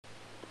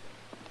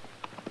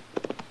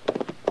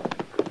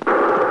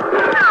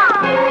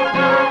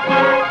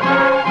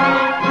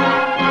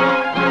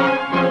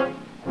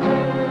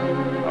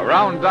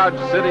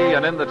Dodge City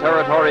and in the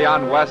territory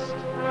on West,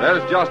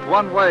 there's just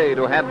one way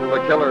to handle the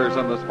killers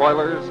and the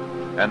spoilers,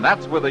 and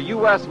that's with a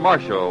U.S.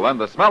 Marshal and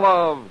the smell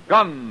of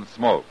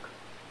Gunsmoke.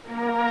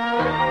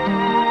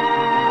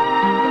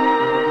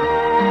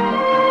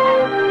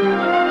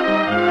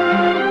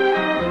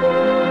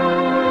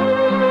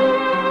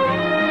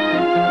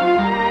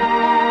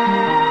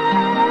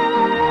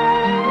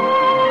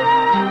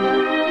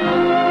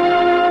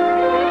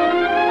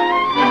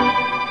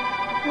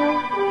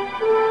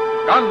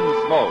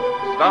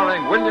 Gunsmoke,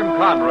 starring William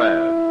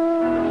Conrad.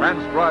 The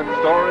transcribed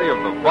story of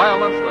the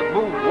violence that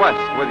moved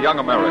west with young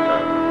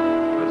America.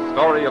 The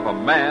story of a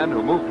man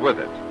who moved with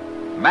it.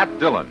 Matt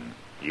Dillon,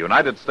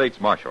 United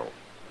States Marshal.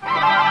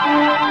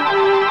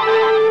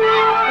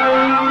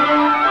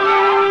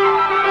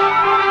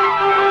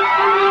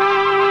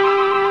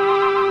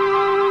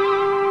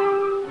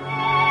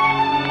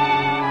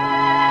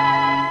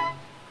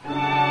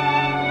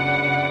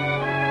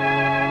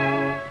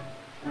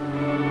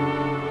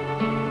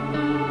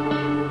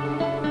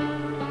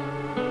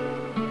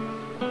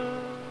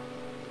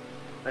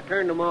 I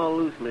turned them all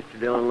loose, Mr.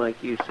 Dillon,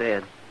 like you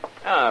said.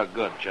 Oh,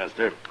 good,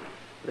 Chester.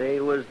 They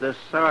was the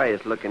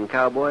sorriest-looking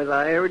cowboys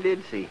I ever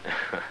did see.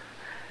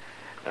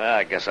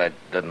 I guess I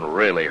didn't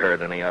really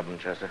hurt any of them,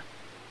 Chester.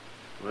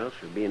 Well,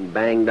 sure, being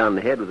banged on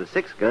the head with a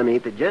 6-gun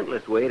ain't the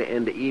gentlest way to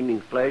end the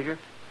evening's pleasure.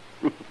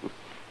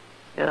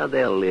 Yeah,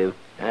 they'll live.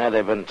 Yeah,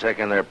 they've been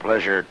taking their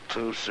pleasure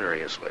too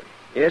seriously.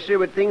 Yes, sir,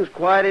 but things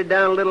quieted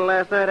down a little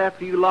last night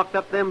after you locked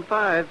up them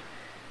 5.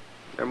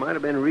 There might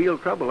have been real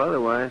trouble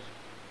otherwise.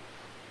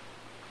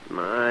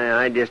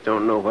 I just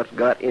don't know what's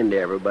got into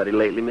everybody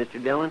lately,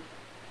 Mr. Dillon.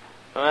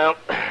 Well,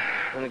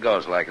 it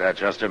goes like that,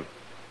 Chester.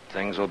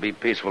 Things will be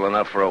peaceful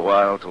enough for a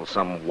while till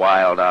some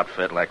wild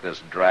outfit like this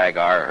drag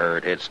our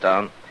herd hits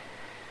town.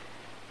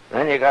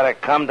 Then you gotta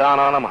come down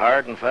on them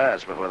hard and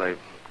fast before they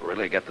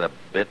really get the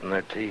bit in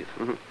their teeth.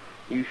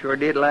 You sure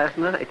did last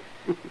night.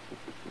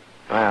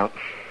 Well,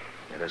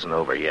 it isn't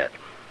over yet.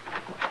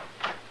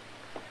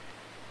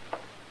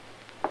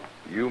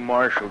 You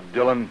Marshal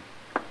Dillon?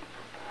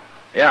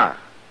 Yeah,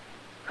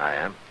 I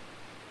am.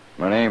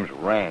 My name's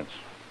Rance.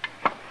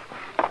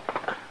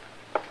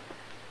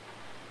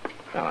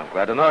 Well, I'm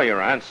glad to know you,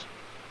 Rance.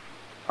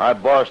 I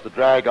boss the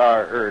drag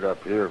our herd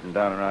up here from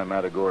down around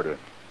Matagorda.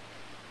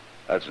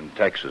 That's in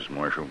Texas,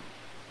 Marshal.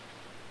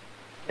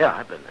 Yeah,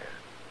 I've been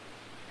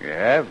there. You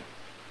have?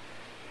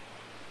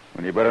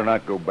 Well, you better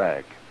not go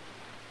back.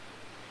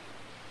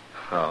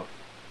 Oh?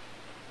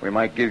 We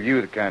might give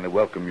you the kind of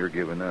welcome you're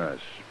giving us.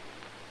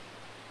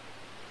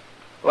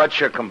 What's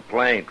your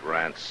complaint,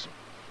 Rance?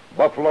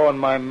 Buffalo and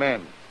my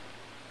men.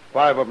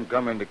 5 of them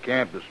come into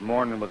camp this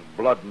morning with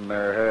blood in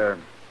their hair.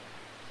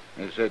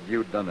 They said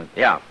you'd done it.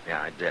 Yeah,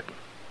 I did.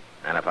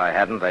 And if I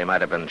hadn't, they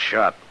might have been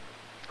shot.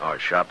 Or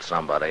shot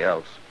somebody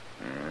else.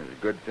 It's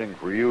a good thing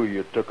for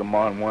you took them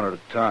on one at a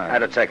time.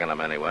 I'd have taken them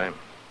anyway.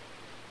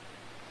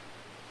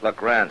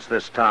 Look, Rance,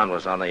 this town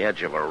was on the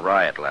edge of a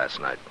riot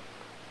last night.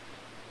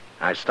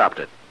 I stopped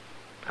it.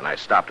 And I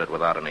stopped it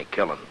without any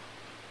killing.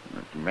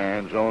 It's a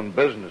man's own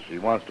business. He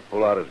wants to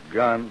pull out his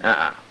gun.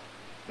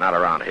 Not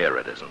around here,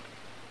 it isn't.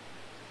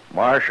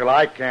 Marshal,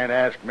 I can't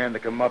ask men to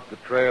come up the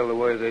trail the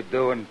way they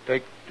do and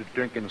take to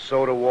drinking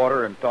soda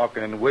water and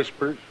talking in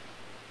whispers.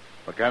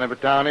 What kind of a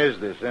town is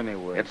this,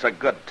 anyway? It's a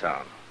good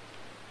town.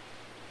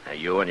 Now,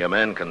 you and your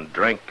men can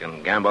drink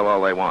and gamble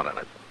all they want in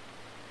it.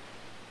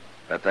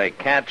 But they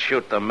can't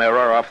shoot the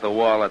mirror off the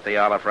wall at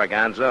the Ala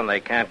Fraganza, and they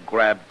can't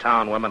grab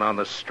town women on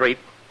the street.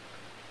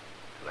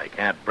 They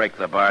can't break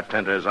the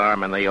bartender's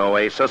arm in the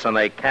Oasis, and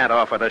they can't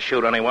offer to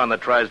shoot anyone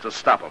that tries to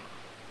stop them.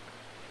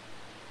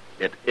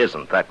 It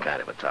isn't that kind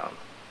of a town.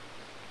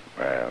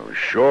 Well,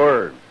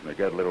 sure, they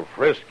get a little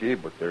frisky,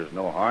 but there's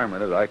no harm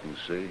in it, I can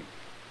see.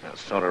 Now,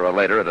 sooner or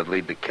later, it'd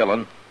lead to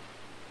killing.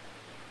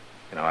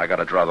 You know, I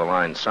gotta draw the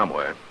line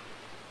somewhere.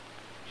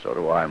 So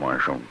do I,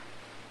 Marshal.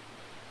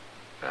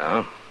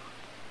 Well,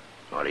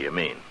 what do you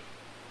mean?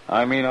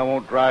 I mean I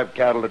won't drive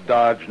cattle to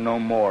Dodge no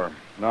more.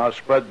 And I'll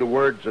spread the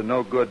word it's a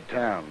no-good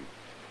town.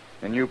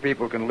 And you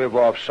people can live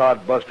off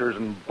sodbusters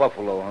and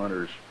buffalo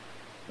hunters.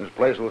 This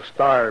place will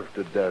starve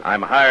to death.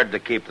 I'm hired to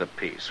keep the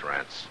peace,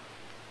 Rance.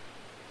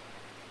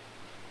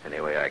 Any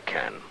way I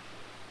can.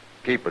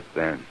 Keep it,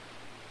 then.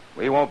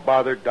 We won't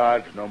bother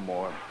Dodge no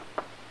more.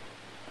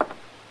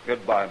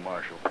 Goodbye,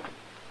 Marshal.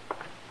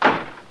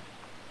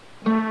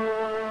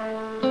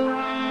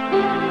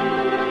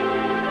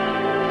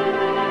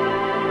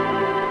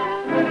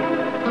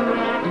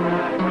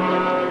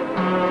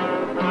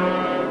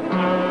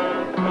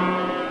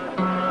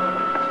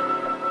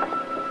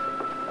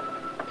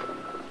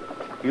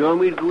 You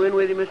want me to go in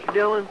with you, Mr.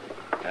 Dillon?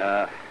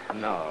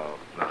 No,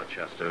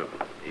 Chester.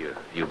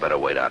 You better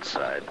wait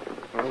outside.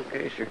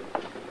 Okay, sir.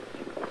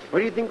 What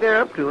do you think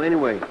they're up to,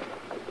 anyway?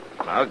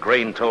 Well,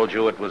 Green told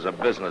you it was a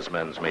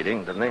businessmen's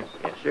meeting, didn't he?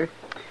 Yes, sir.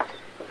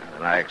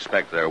 And I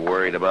expect they're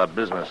worried about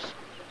business.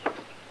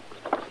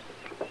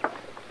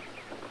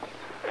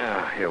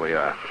 Here we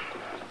are.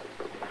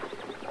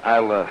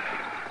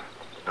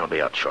 I'll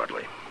be out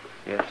shortly.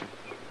 Yes, sir.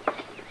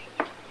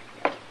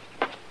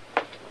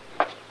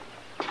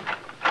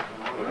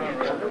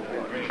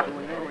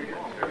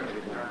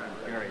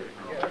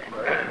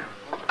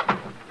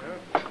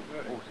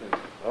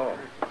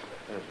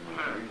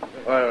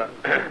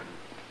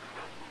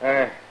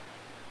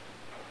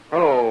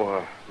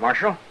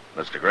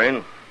 Mr.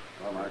 Green.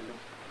 Hello, Marshal.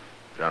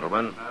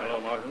 Gentlemen. Hello,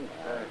 Marshal.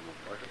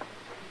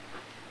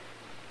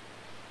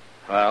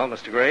 Well,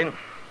 Mr. Green,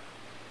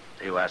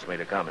 you asked me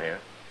to come here.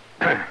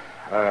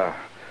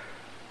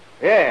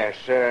 Yes,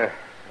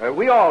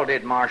 we all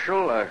did,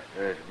 Marshal.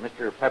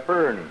 Mr.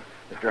 Pepper and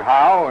Mr.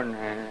 Howe and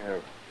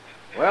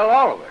well,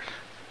 all of us.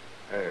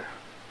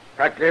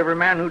 Practically every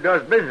man who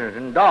does business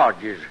in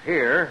Dodge is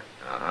here.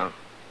 Uh-huh.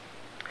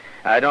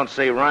 I don't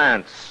see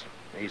Rance.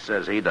 He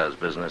says he does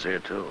business here,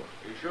 too.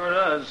 He sure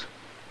does.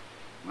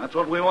 That's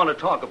what we want to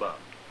talk about.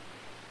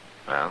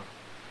 Well,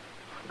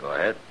 go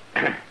ahead.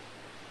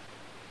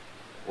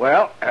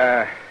 Well,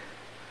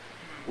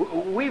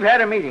 we've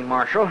had a meeting,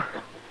 Marshal,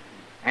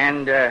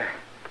 and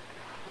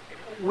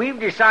we've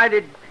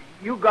decided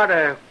you got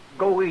to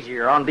go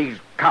easier on these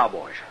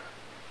cowboys.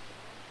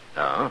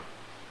 Oh?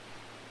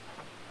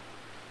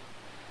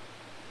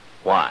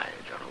 Why,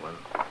 gentlemen?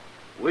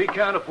 We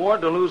can't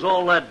afford to lose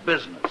all that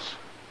business.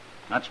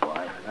 That's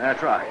why.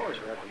 That's right.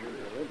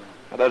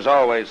 Well, there's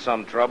always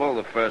some trouble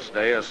the first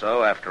day or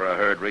so after a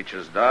herd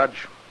reaches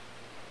Dodge.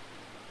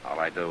 All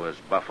I do is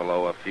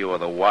buffalo a few of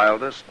the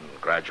wildest, and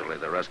gradually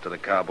the rest of the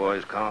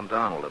cowboys calm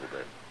down a little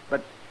bit.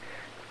 But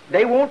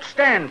they won't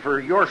stand for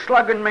your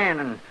slugging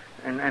men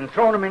and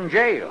throwing them in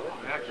jail.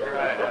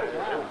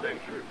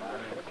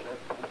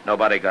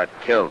 Nobody got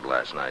killed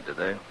last night, did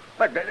they?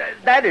 But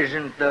that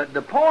isn't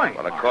the point.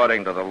 Well,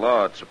 according to the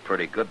law, it's a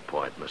pretty good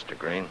point, Mr.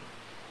 Green.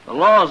 The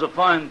law's a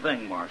fine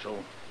thing,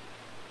 Marshal.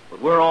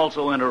 But we're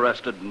also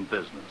interested in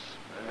business.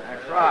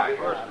 That's right.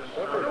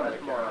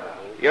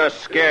 You're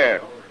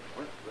scared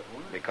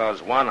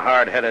because one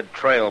hard-headed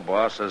trail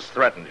boss has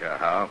threatened you,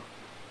 Hal.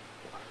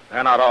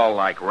 They're not all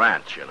like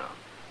Rance, you know.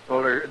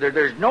 Well,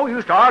 there's no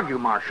use to argue,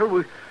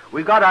 Marshal.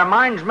 We got our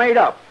minds made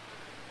up.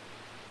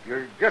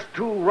 You're just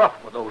too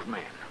rough with those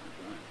men.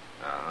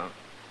 Uh-huh.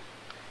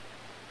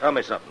 Tell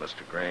me something,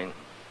 Mr. Green.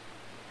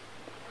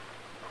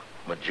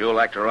 Would you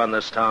like to run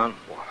this town?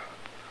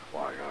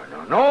 Why,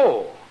 no,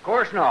 of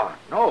course not.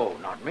 No,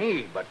 not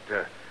me, but,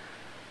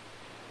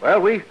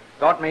 well, we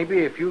thought maybe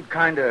if you'd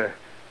kind of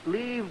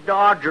leave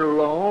Dodge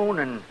alone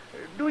and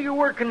do your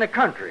work in the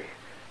country,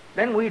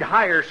 then we'd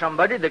hire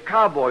somebody the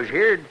cowboys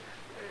here'd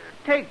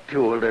take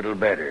to a little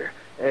better.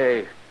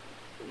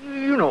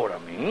 You know what I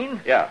mean.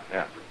 Yeah,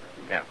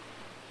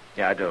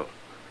 I do.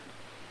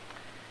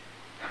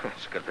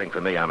 It's a good thing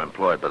for me I'm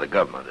employed by the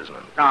government, isn't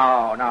it?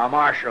 No,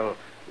 Marshal,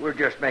 we're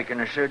just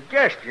making a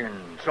suggestion,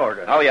 sort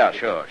of. Oh, yeah,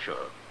 sure.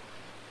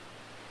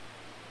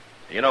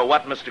 You know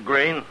what, Mr.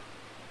 Green?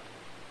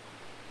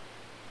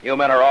 You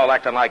men are all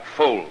acting like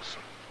fools.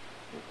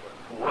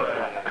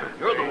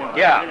 You're the one.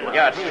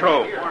 Yeah, it's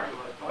true.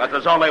 But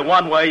there's only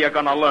one way you're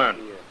going to learn.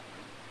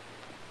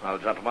 Well,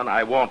 gentlemen,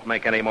 I won't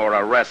make any more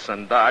arrests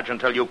in Dodge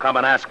until you come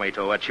and ask me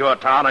to. It's your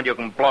town, and you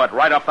can blow it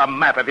right off the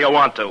map if you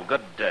want to.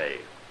 Good day.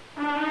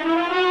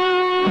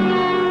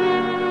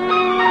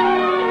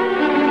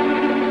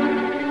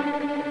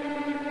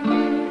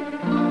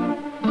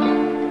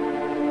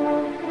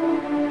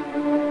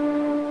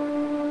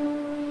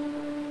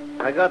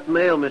 I got the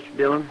mail, Mr.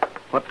 Dillon.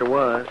 What there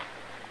was.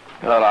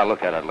 Well, I'll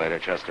look at it later,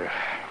 Chester.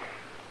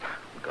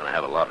 I'm going to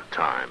have a lot of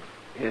time.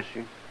 Yes,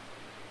 sir.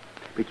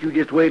 But you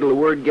just wait till the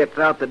word gets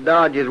out that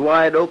Dodge is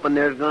wide open.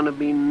 There's going to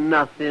be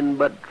nothing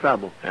but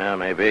trouble. Yeah,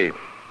 maybe.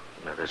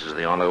 But this is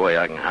the only way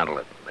I can handle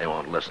it. They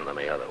won't listen to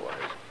me otherwise.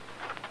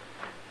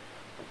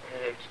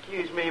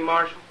 Excuse me,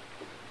 Marshal.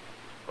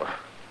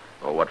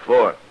 Well, what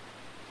for?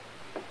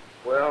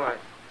 Well,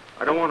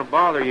 I don't want to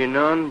bother you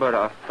none, but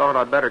I thought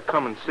I'd better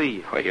come and see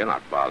you. Well, you're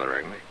not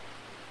bothering me.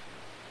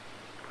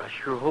 I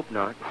sure hope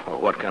not.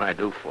 Well, what can I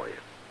do for you?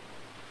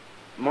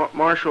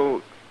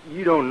 Marshal,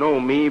 you don't know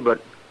me,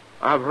 but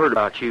I've heard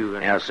about you.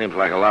 Yeah, it seems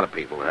like a lot of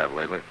people have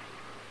lately.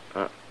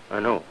 I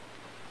know.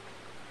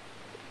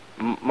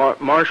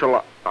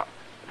 Marshal,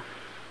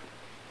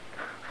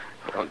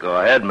 Well, go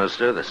ahead,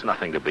 mister. There's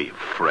nothing to be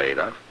afraid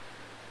of.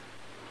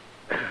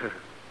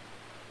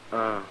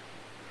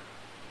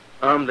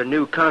 I'm the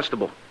new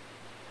constable.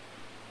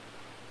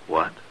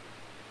 What?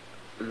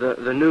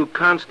 The new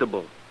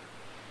constable.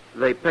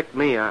 They picked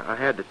me. I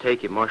had to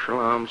take it, Marshal.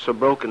 I'm so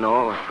broken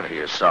all.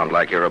 You sound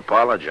like you're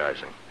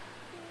apologizing.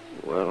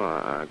 Well,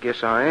 I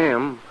guess I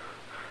am.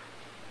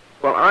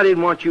 Well, I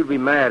didn't want you to be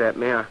mad at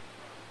me.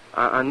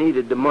 I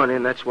needed the money,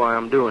 and that's why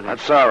I'm doing it.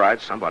 That's all right.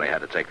 Somebody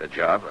had to take the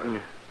job. I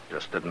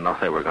just didn't know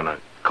they were going to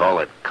call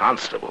it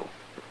Constable.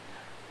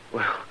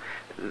 Well,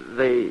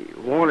 they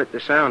want it to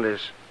sound as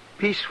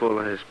peaceful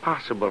as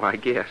possible, I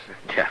guess.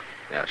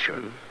 Yeah,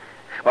 sure.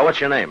 Well, what's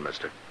your name,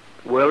 mister?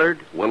 Willard?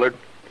 Willard?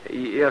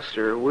 Yes,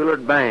 sir.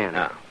 Willard Band.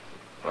 Ah.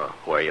 Well,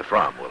 where are you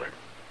from, Willard?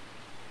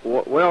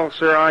 Well,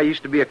 sir, I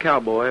used to be a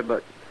cowboy,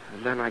 but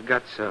then I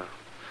got so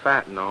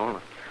fat and all.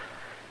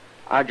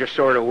 I just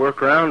sort of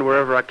work around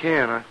wherever I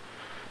can.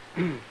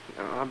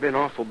 I've been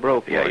awful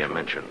broke. Yeah, Marshal. you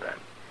mentioned that.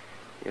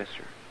 Yes,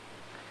 sir.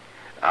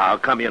 How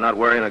come you're not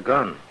wearing a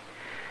gun?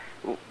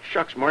 Well,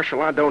 shucks,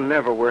 Marshal, I don't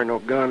never wear no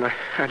gun.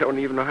 I don't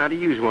even know how to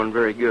use one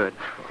very good.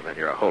 Well, then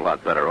you're a whole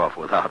lot better off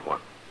without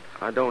one.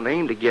 I don't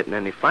aim to get in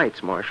any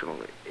fights, Marshal.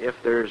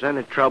 If there's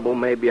any trouble,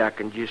 maybe I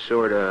can just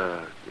sort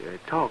of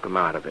talk him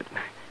out of it.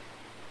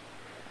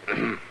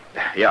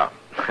 Yeah,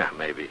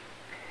 maybe.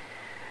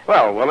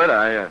 Well, Willard,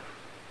 I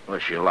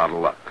wish you a lot of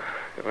luck.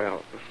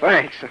 Well,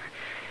 thanks.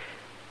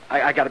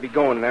 I got to be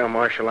going now,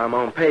 Marshal. I'm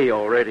on pay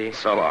already.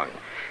 So long.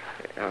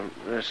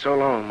 So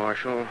long,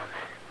 Marshal.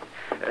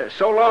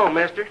 So long,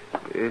 mister.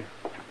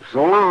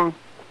 So long.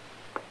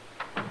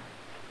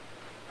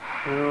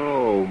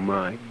 Oh,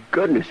 my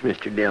goodness,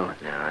 Mr. Dillon.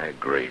 Yeah, I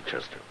agree,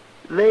 Chester.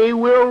 They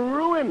will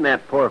ruin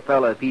that poor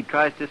fellow if he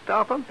tries to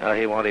stop them.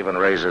 He won't even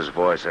raise his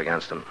voice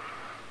against him.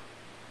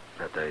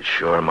 But they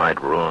sure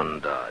might ruin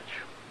Dodge.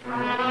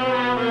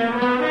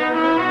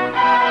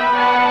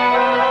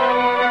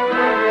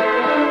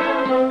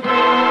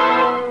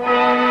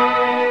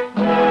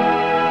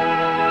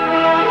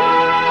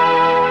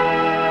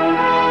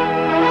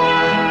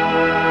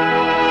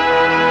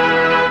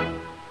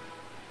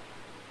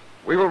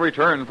 We will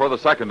return for the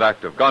second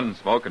act of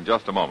Gunsmoke in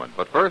just a moment.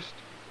 But first,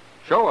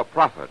 show a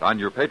profit on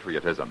your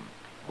patriotism.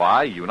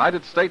 Buy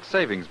United States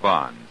savings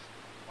bonds.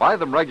 Buy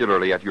them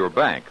regularly at your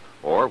bank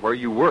or where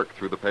you work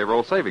through the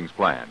payroll savings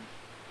plan.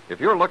 If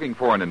you're looking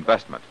for an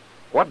investment,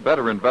 what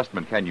better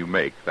investment can you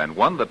make than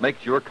one that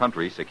makes your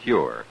country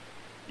secure?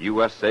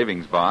 U.S.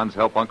 savings bonds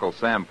help Uncle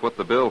Sam foot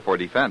the bill for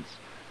defense,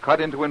 cut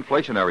into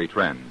inflationary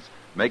trends,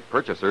 make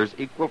purchasers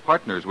equal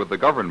partners with the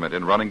government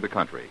in running the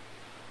country.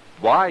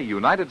 Buy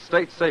United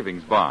States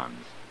savings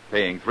bonds,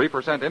 paying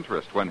 3%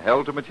 interest when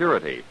held to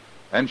maturity,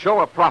 and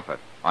show a profit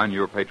on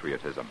your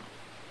patriotism.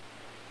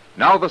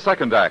 Now the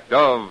second act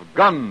of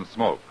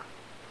Gunsmoke.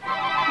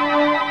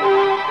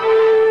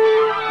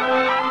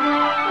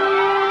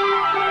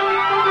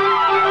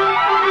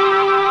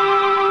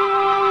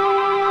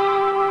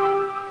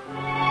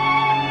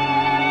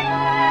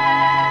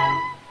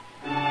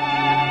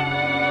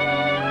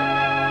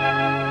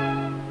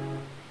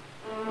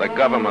 The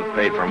government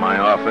paid for my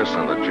office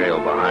and the jail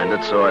behind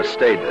it, so I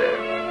stayed there.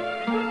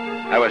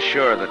 I was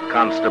sure that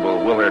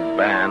Constable Willard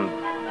Band,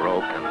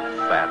 broke and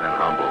fat and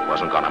humble,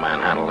 wasn't going to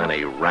manhandle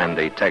any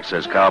randy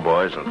Texas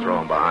cowboys and throw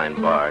them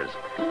behind bars.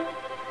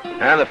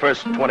 And the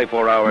first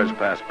 24 hours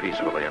passed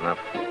peacefully enough.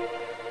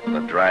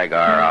 The Drag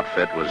R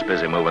outfit was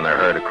busy moving their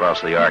herd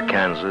across the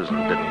Arkansas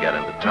and didn't get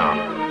into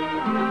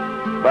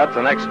town. But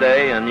the next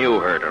day, a new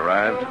herd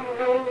arrived,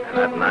 and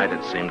that night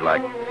it seemed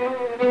like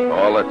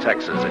all of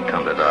Texas had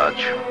come to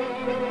Dodge.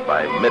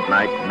 By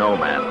midnight, no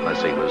man,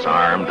 unless he was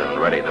armed and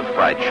ready to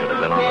fight, should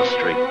have been on the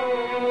street.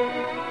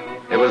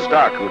 It was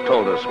Doc who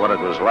told us what it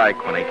was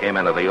like when he came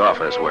into the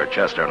office where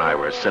Chester and I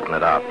were sitting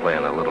it out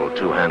playing a little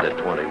two-handed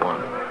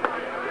 21.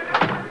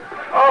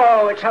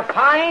 Oh, it's a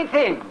fine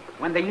thing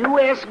when the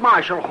U.S.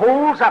 Marshal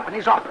holds up in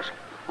his office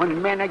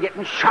when men are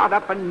getting shot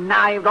up and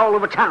knifed all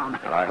over town.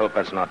 Well, I hope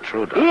that's not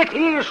true, Doc. It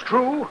is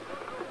true.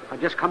 I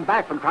just come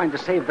back from trying to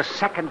save the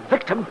second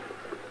victim.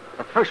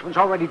 The first one's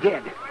already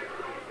dead.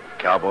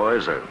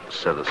 Cowboys or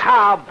citizens?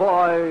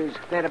 Cowboys.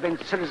 They'd have been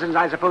citizens,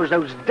 I suppose.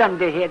 Those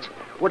dunderheads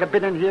would have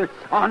been in here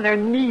on their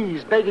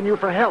knees begging you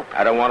for help.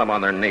 I don't want them on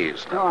their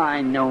knees. Oh,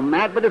 I know,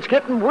 Matt, but it's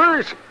getting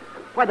worse.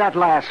 Why, that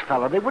last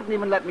fellow, they wouldn't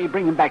even let me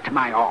bring him back to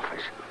my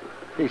office.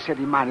 They said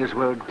he might as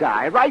well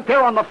die right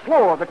there on the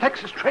floor of the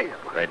Texas Trail.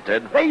 They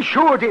did? They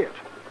sure did.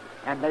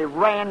 And they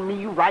ran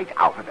me right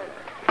out of there.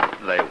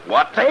 They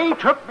what? They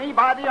took me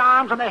by the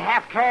arms and they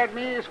half-carried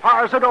me as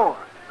far as the door.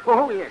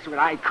 Oh, yes, but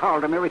I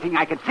called them everything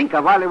I could think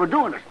of while they were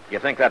doing it. You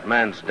think that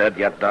man's dead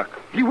yet, Doc?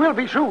 He will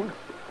be soon,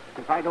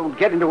 if I don't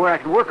get into where I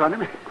can work on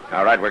him.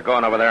 All right, we're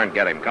going over there and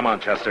get him. Come on,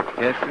 Chester.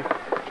 Yes, sir.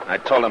 I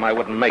told him I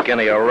wouldn't make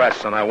any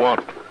arrests, and I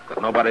won't.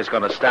 But nobody's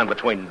going to stand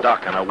between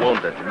Doc and a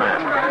wounded man.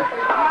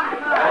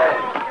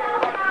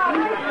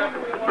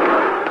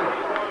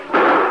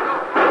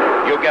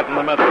 You get in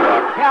the middle,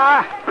 Doc.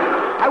 Yeah,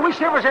 I wish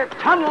there was a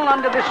tunnel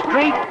under the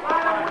street.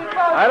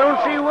 I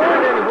don't see word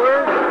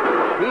anywhere.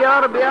 He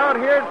ought to be out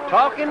here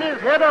talking his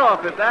head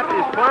off if that's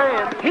his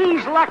plan.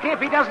 He's lucky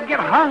if he doesn't get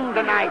hung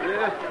tonight.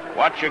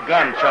 Watch your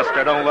gun,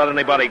 Chester. Don't let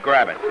anybody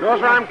grab it. No,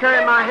 sir, I'm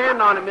carrying my hand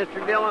on it,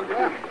 Mr. Dillon.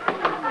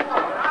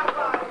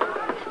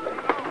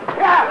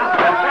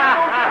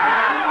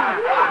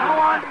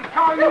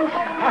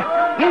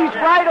 He's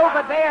right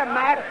over there,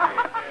 Matt.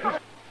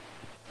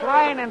 He's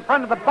lying in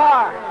front of the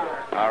bar.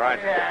 All right.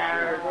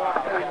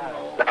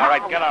 All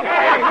right, get up.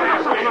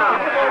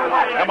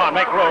 Come on,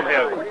 make room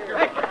here.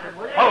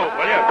 Oh,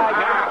 will you?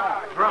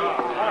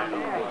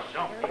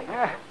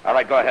 All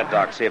right, go ahead,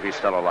 Doc. See if he's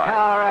still alive.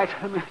 All right.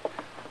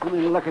 Let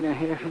me look at him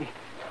here.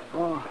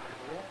 Oh,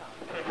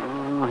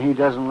 he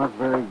doesn't look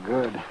very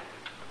good.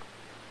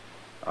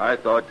 I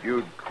thought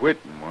you'd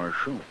quit,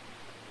 Marshal.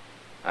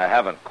 I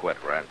haven't quit,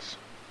 Rance.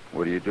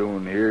 What are you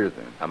doing here,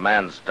 then? A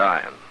man's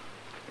dying.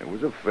 It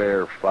was a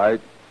fair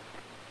fight.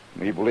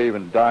 We believe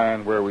in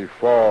dying where we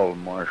fall,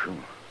 Marshal.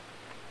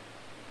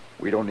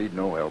 We don't need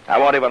no help. I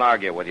won't even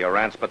argue with you,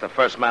 Rance, but the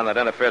first man that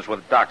interferes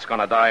with Doc's going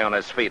to die on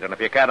his feet. And if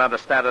you can't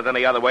understand it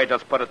any other way,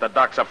 just put it that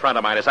Doc's a friend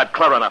of mine. Is that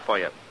clear enough for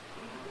you?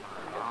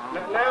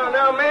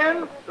 Now,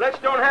 men, let's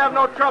don't have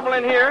no trouble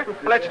in here.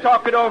 Let's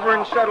talk it over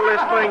and settle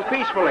this thing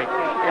peacefully.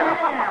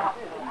 Yeah.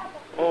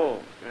 Oh,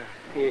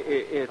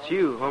 it's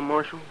you, huh,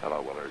 Marshal?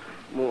 Hello, Willard.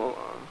 Well,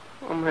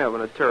 I'm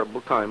having a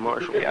terrible time,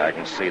 Marshal. Yeah, I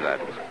can see that.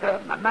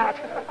 Matt,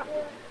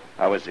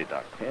 How is he,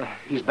 Doc?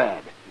 he's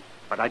bad,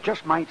 but I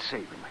just might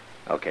save him.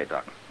 Okay,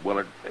 Doc.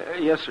 Willard,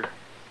 Yes, sir.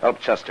 help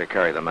Chester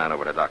carry the man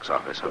over to Doc's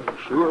office. Huh?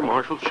 Sure,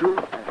 Marshal,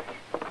 sure.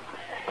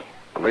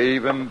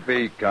 Leave him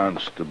be,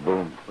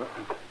 Constable.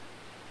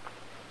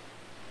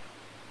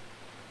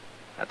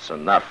 That's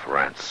enough,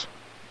 Rance.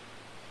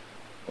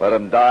 Let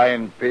him die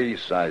in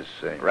peace, I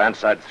say.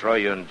 Rance, I'd throw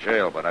you in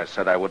jail, but I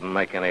said I wouldn't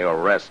make any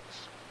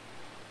arrests.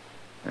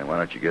 And why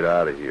don't you get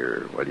out of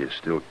here while you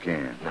still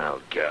can? Now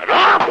get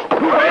up!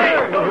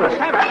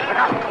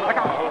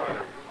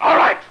 All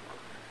right.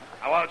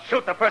 I won't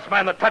shoot the first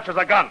man that touches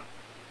a gun.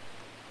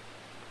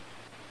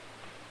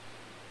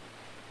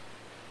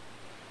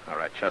 All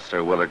right,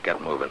 Chester, Willard,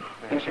 get moving.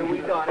 We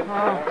got him.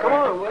 Come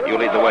on, Will. You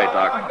lead the way,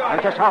 Doc.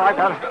 That's just all right,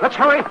 Doc. Let's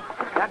hurry.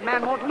 That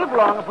man won't live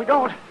long if we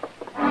don't.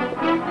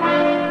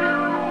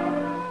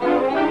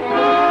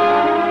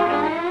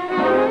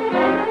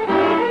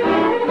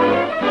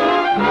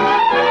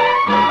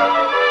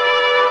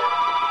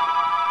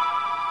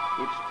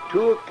 It's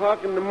 2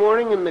 o'clock in the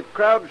morning, and the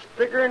crowd's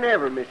thicker than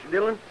ever, Mr.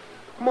 Dillon.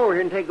 Come over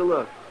here and take a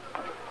look.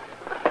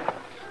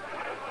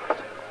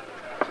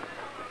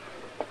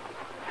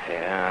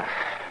 Yeah.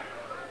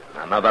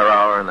 Another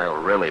hour and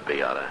they'll really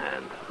be out of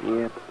hand.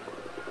 Yeah.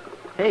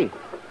 Hey,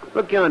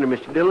 look yonder,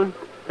 Mr. Dillon.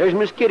 There's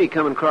Miss Kitty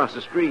coming across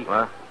the street.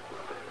 What?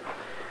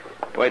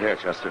 Wait here,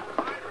 Chester.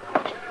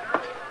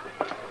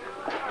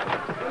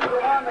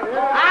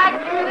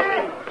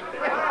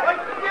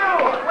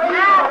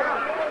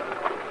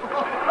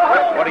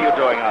 What are you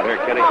doing out here,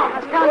 Kitty? I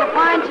was coming to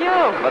find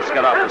you. Let's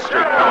get off the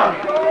street. Come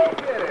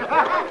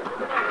on.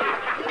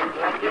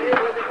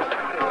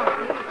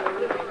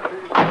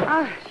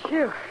 Oh,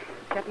 phew.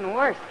 Getting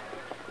worse.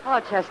 Hello,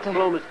 Chester.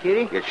 Hello, Miss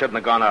Kitty. You shouldn't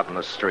have gone out in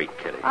the street,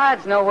 Kitty. Oh,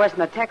 it's no worse than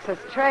the Texas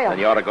Trail. Then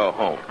you ought to go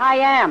home. I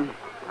am.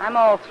 I'm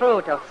all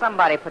through till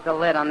somebody puts a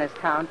lid on this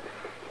town.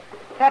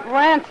 That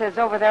Rance is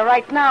over there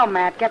right now,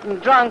 Matt, getting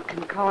drunk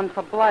and calling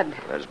for blood.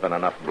 There's been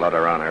enough blood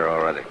around here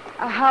already.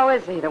 How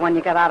is he, the one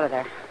you got out of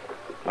there?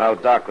 Well,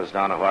 Doc was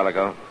down a while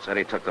ago. Said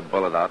he took the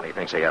bullet out and he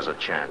thinks he has a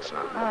chance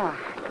now.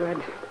 Oh,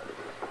 good.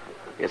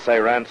 You say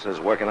Rance is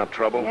working up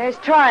trouble? Yeah, he's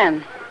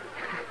trying.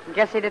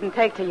 Guess he didn't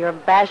take to your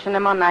bashing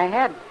him on the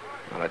head.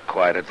 Well, it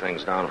quieted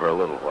things down for a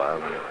little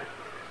while, anyway.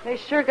 They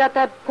sure got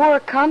that poor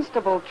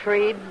constable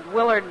treed.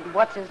 Willard,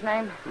 what's his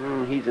name?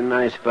 He's a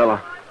nice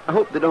fella. I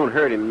hope they don't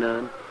hurt him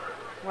none.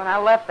 When I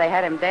left, they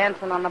had him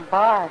dancing on the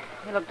bar.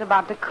 He looked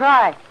about to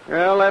cry.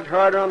 Well, that's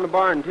harder on the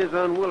bar than 'tis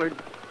on Willard.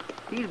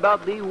 He's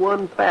about the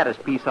one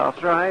fattest peace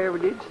officer I ever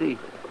did see.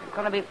 He's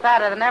going to be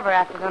fatter than ever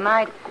after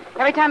tonight.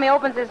 Every time he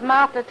opens his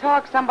mouth to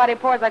talk, somebody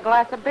pours a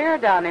glass of beer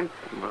down him.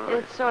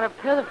 It's sort of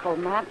pitiful,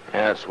 Matt.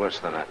 Yeah, it's worse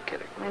than that,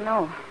 Kitty. I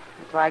know.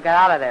 That's why I got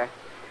out of there.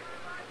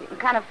 You can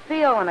kind of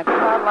feel when a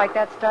crowd like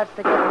that starts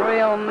to get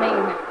real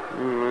mean.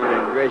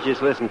 Gracious,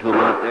 listen to him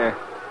out there.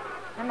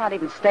 I'm not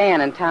even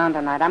staying in town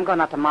tonight. I'm going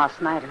out to Ma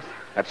Snyder's.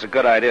 That's a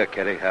good idea,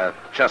 Kitty.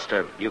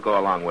 Chester, you go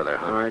along with her,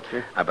 huh? All right,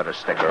 sir. I better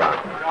stick around.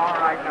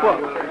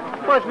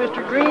 What's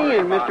Mr. Green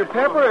and Mr.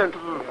 Pepper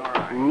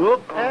and...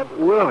 Look at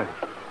Willard.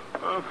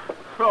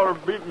 Fella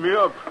beat me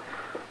up.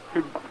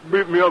 He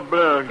beat me up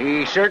bad.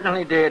 He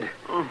certainly did.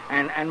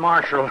 And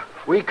Marshal,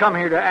 we come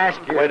here to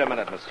ask you... Wait a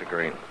minute, Mr.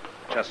 Green.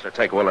 Chester,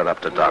 take Willard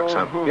up to Doc's,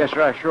 huh? Yes,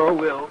 sir, I sure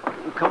will.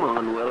 Come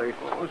on, Willard.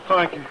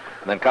 Thank you.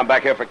 And then come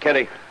back here for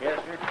Kitty. Yes,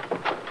 sir.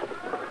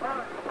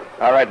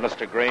 All right,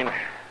 Mr. Green.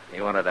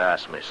 You wanted to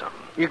ask me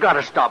something. You got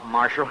to stop,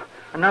 Marshal.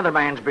 Another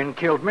man's been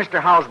killed,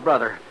 Mr. Howe's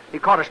brother. He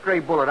caught a stray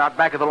bullet out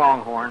back of the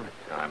Longhorn.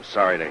 I'm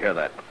sorry to hear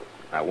that.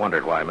 I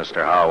wondered why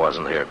Mr. Howe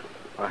wasn't here.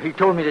 He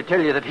told me to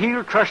tell you that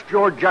he'll trust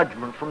your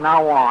judgment from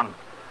now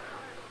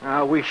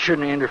on. We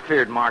shouldn't have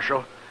interfered,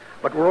 Marshal.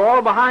 But we're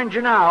all behind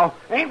you now,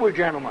 ain't we,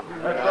 gentlemen?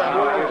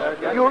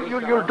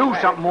 You'll do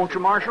something, won't you,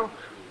 Marshal?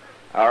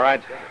 All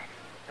right.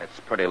 It's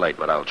pretty late,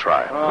 but I'll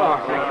try.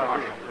 Thank you,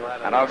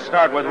 Marshal. And I'll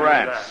start with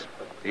Rance.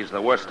 He's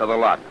the worst of the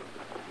lot.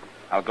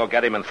 I'll go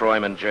get him and throw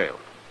him in jail.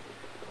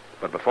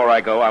 But before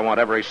I go, I want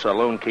every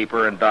saloon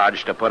keeper in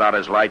Dodge to put out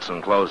his lights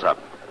and close up.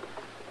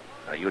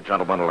 Now, you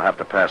gentlemen will have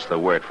to pass the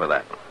word for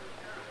that.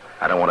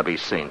 I don't want to be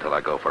seen till I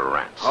go for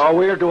Rance. Oh,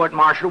 we'll do it,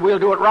 Marshal. We'll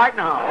do it right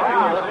now.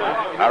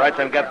 All right,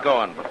 then get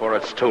going before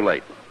it's too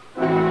late.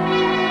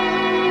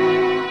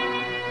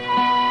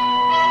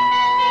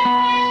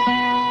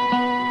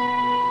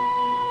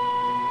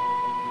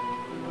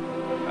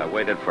 I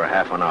waited for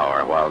half an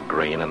hour while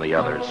Green and the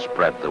others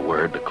spread the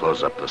word to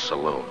close up the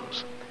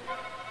saloons.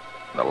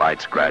 The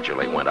lights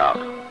gradually went out,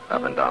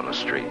 up and down the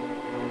street.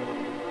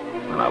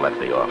 And I left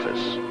the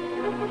office,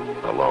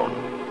 alone.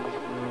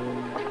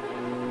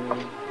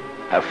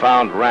 I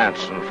found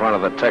Rance in front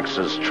of the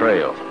Texas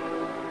Trail,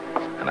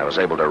 and I was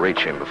able to reach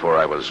him before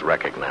I was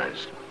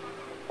recognized.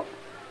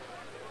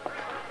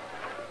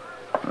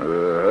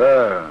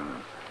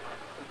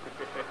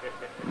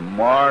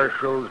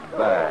 Marshall's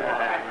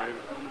back.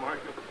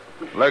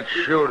 Let's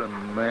shoot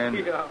him, men.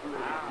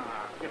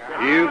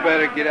 You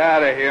better get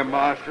out of here,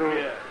 Marshal.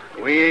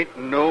 We ain't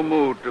in no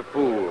mood to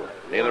fool.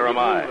 Neither am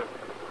I.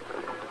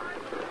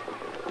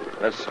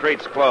 The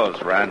street's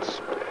closed, Rance.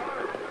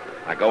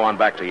 Now go on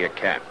back to your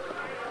camp.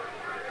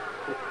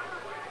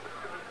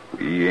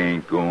 He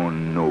ain't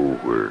going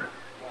nowhere.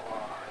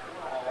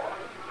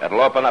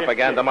 It'll open up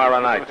again tomorrow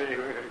night.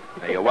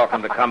 Now, you're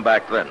welcome to come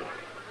back then.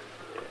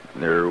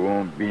 There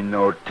won't be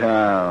no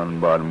town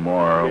by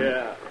tomorrow.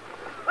 Yeah.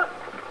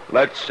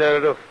 Let's set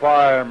it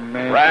afire,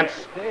 men.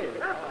 Rance,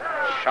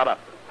 shut up.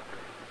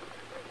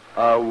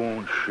 I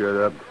won't shut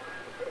up.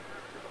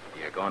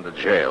 You're going to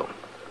jail.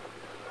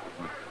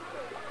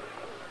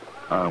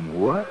 I'm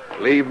what?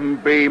 Leave him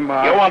be,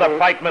 Marshal. You want to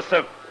fight,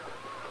 mister?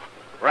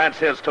 Rance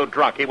here's too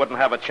drunk. He wouldn't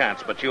have a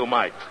chance, but you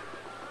might.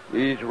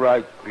 He's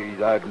right,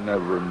 Pete. I'd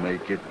never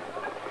make it.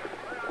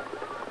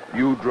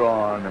 You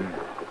draw on him.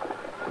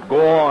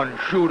 Go on,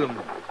 shoot him.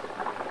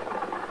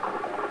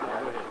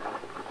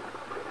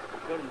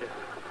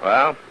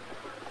 Well,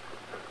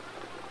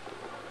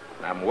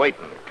 I'm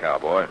waiting,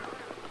 cowboy.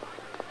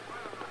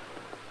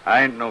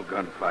 I ain't no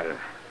gunfighter.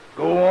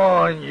 Go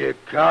on, you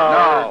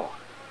coward. No.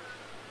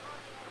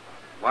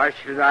 Why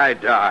should I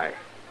die?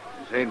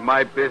 This ain't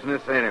my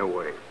business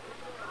anyway.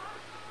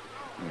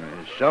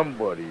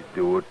 Somebody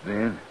do it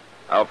then.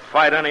 I'll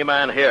fight any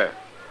man here.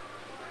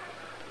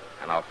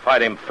 And I'll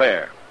fight him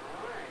fair.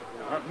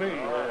 Not me.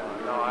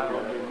 No, I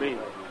don't mean me.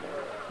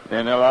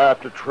 Then I'll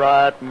have to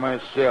try it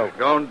myself.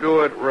 Don't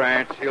do it,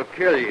 Rance. He'll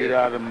kill you. Get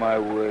out of my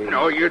way.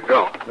 No, you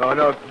don't.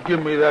 No,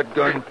 give me that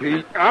gun,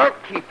 Pete. I'll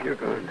keep your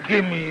gun.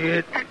 Give me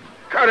it.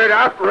 Cut it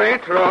out,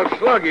 Rance, or I'll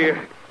slug you.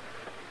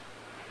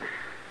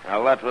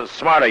 Now, that was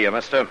smart of you,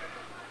 mister.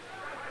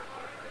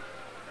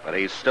 But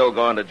he's still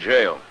going to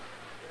jail.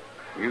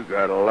 You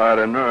got a lot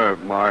of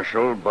nerve,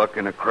 Marshal,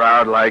 bucking a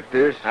crowd like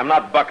this. I'm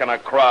not bucking a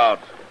crowd.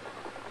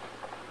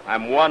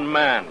 I'm one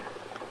man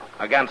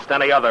against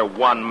any other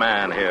one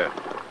man here.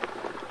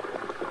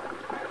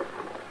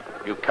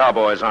 You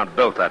cowboys aren't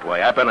built that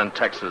way. I've been in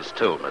Texas,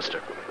 too, mister.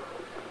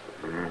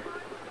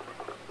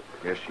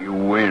 Guess you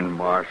win,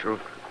 Marshal.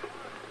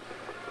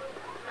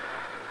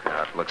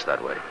 Yeah, it looks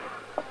that way.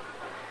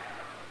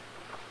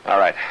 All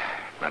right.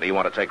 Now, do you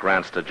want to take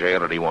Rance to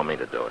jail, or do you want me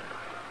to do it?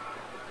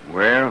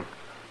 Well,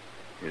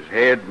 his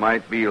head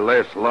might be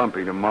less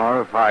lumpy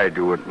tomorrow if I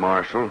do it,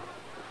 Marshal.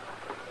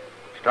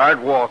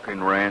 Start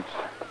walking, Rance.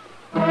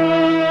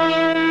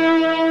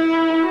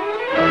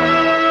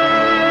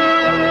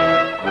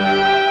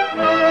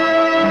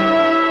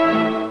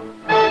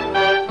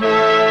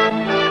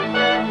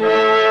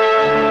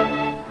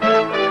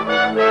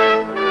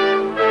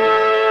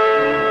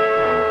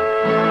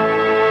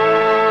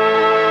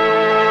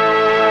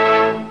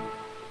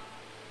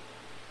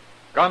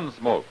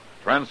 Gunsmoke,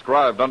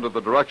 transcribed under the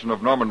direction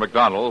of Norman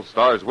Macdonald,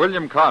 stars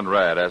William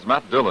Conrad as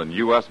Matt Dillon,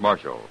 U.S.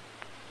 Marshal.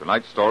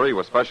 Tonight's story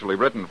was specially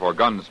written for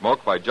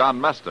Gunsmoke by John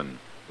Meston,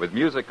 with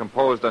music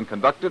composed and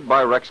conducted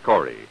by Rex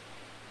Corey.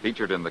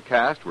 Featured in the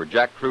cast were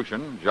Jack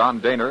Crucian, John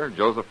Daner,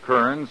 Joseph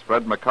Kearns,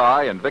 Fred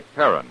Mackay, and Vic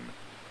Perrin.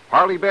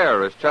 Harley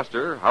Bear as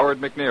Chester,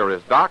 Howard McNear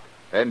as Doc,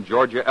 and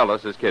Georgia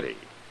Ellis as Kitty.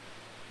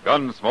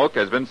 Gunsmoke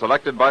has been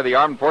selected by the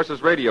Armed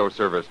Forces Radio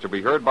Service to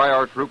be heard by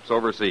our troops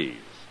overseas.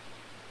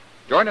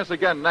 Join us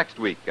again next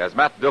week as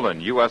Matt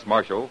Dillon, U.S.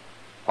 Marshal,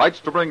 fights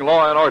to bring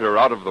law and order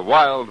out of the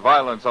wild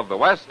violence of the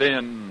West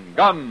in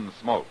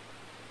Gunsmoke.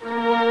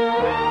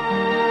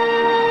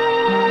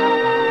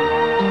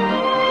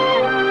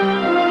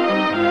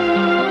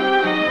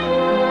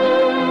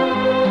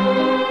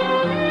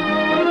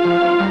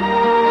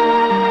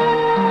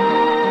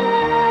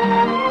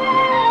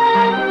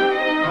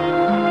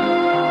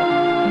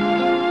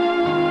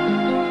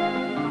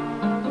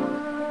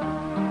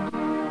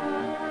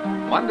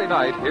 Monday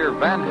night, hear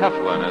Van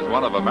Heflin as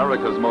one of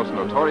America's most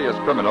notorious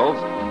criminals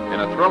in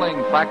a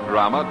thrilling fact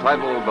drama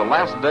titled The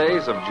Last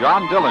Days of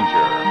John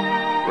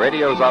Dillinger.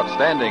 Radio's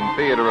outstanding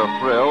theater of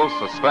thrills,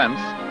 suspense,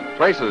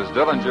 traces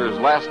Dillinger's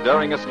last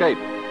daring escape,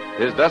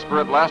 his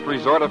desperate last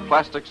resort of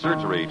plastic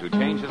surgery to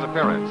change his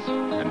appearance,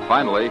 and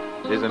finally,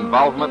 his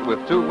involvement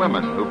with two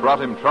women who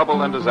brought him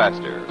trouble and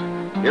disaster.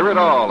 Hear it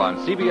all on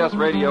CBS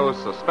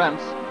Radio's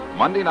Suspense,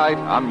 Monday night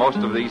on most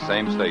of these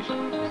same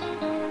stations.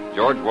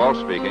 George Walsh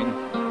speaking.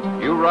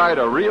 You ride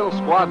a real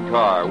squad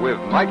car with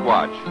Night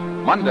Watch,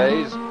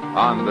 Mondays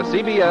on the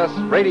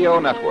CBS Radio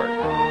Network.